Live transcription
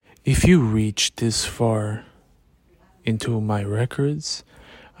If you reach this far into my records,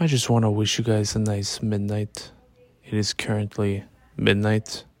 I just want to wish you guys a nice midnight. It is currently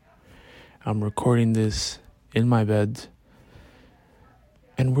midnight. I'm recording this in my bed,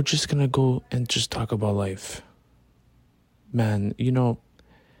 and we're just gonna go and just talk about life. Man,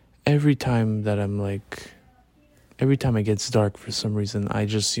 every time it gets dark for some reason, I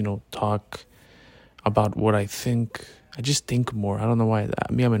just, talk about what I think. I just think more. I don't know why.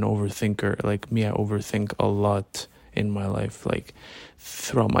 I'm an overthinker. I overthink a lot in my life.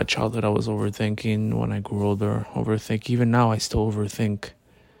 Throughout my childhood, I was overthinking. When I grew older, overthink. Even now, I still overthink.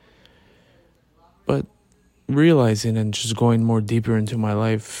 But realizing and just going more deeper into my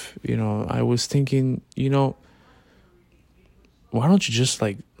life, I was thinking, why don't you just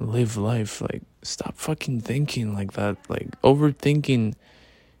live life? Stop fucking thinking like that. Overthinking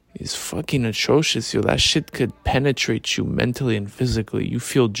is fucking atrocious, yo. That shit could penetrate you mentally and physically. You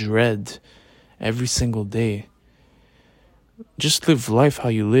feel dread every single day. Just live life how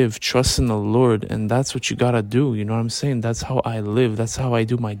you live. Trust in the Lord, and that's what you gotta do. You know what I'm saying? That's how I live. That's how I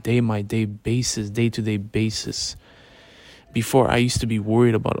do my day-to-day basis. Before, I used to be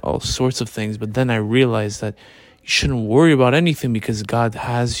worried about all sorts of things, but then I realized that you shouldn't worry about anything because God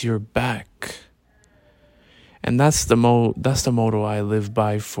has your back. And that's the motto I live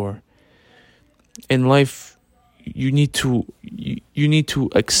by for. In life, you need to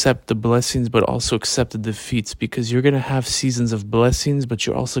accept the blessings, but also accept the defeats, because you're gonna have seasons of blessings, but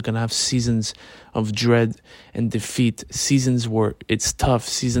you're also gonna have seasons of dread and defeat. Seasons where it's tough,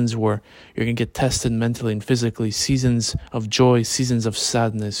 seasons where you're gonna get tested mentally and physically, seasons of joy, seasons of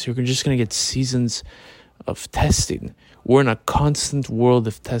sadness. You're just gonna get seasons of testing. We're in a constant world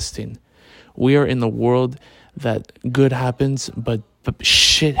of testing. We are in the world that good happens, but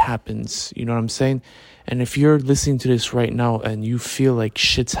shit happens. You know what I'm saying? And if you're listening to this right now and you feel like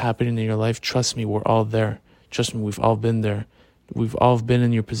shit's happening in your life, trust me, we're all there. Trust me, we've all been there. We've all been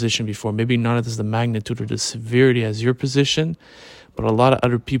in your position before. Maybe not as the magnitude or the severity as your position, but a lot of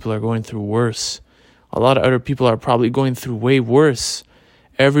other people are going through worse. A lot of other people are probably going through way worse.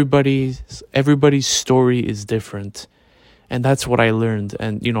 Everybody's story is different. And that's what I learned.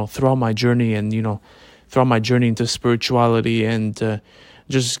 And, throughout my journey into spirituality and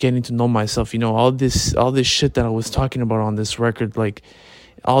just getting to know myself, all this shit that I was talking about on this record,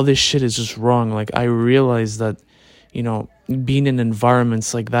 all this shit is just wrong. I realized that, being in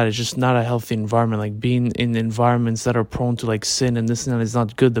environments like that is just not a healthy environment. Being in environments that are prone to sin and this and that is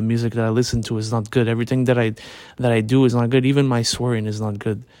not good. The music that I listen to is not good. Everything that I do is not good. Even my swearing is not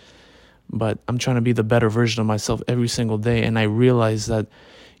good. But I'm trying to be the better version of myself every single day. And I realize that,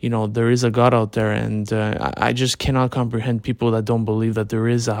 there is a God out there. And I just cannot comprehend people that don't believe that there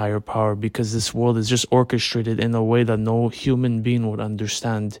is a higher power, because this world is just orchestrated in a way that no human being would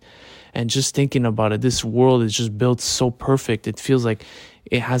understand. And just thinking about it, this world is just built so perfect. It feels like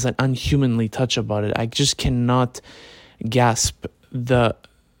it has an unhumanly touch about it. I just cannot grasp the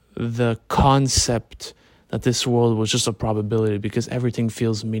concept that this world was just a probability, because everything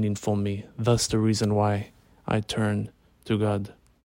feels meaningful to me. Thus the reason why I turn to God.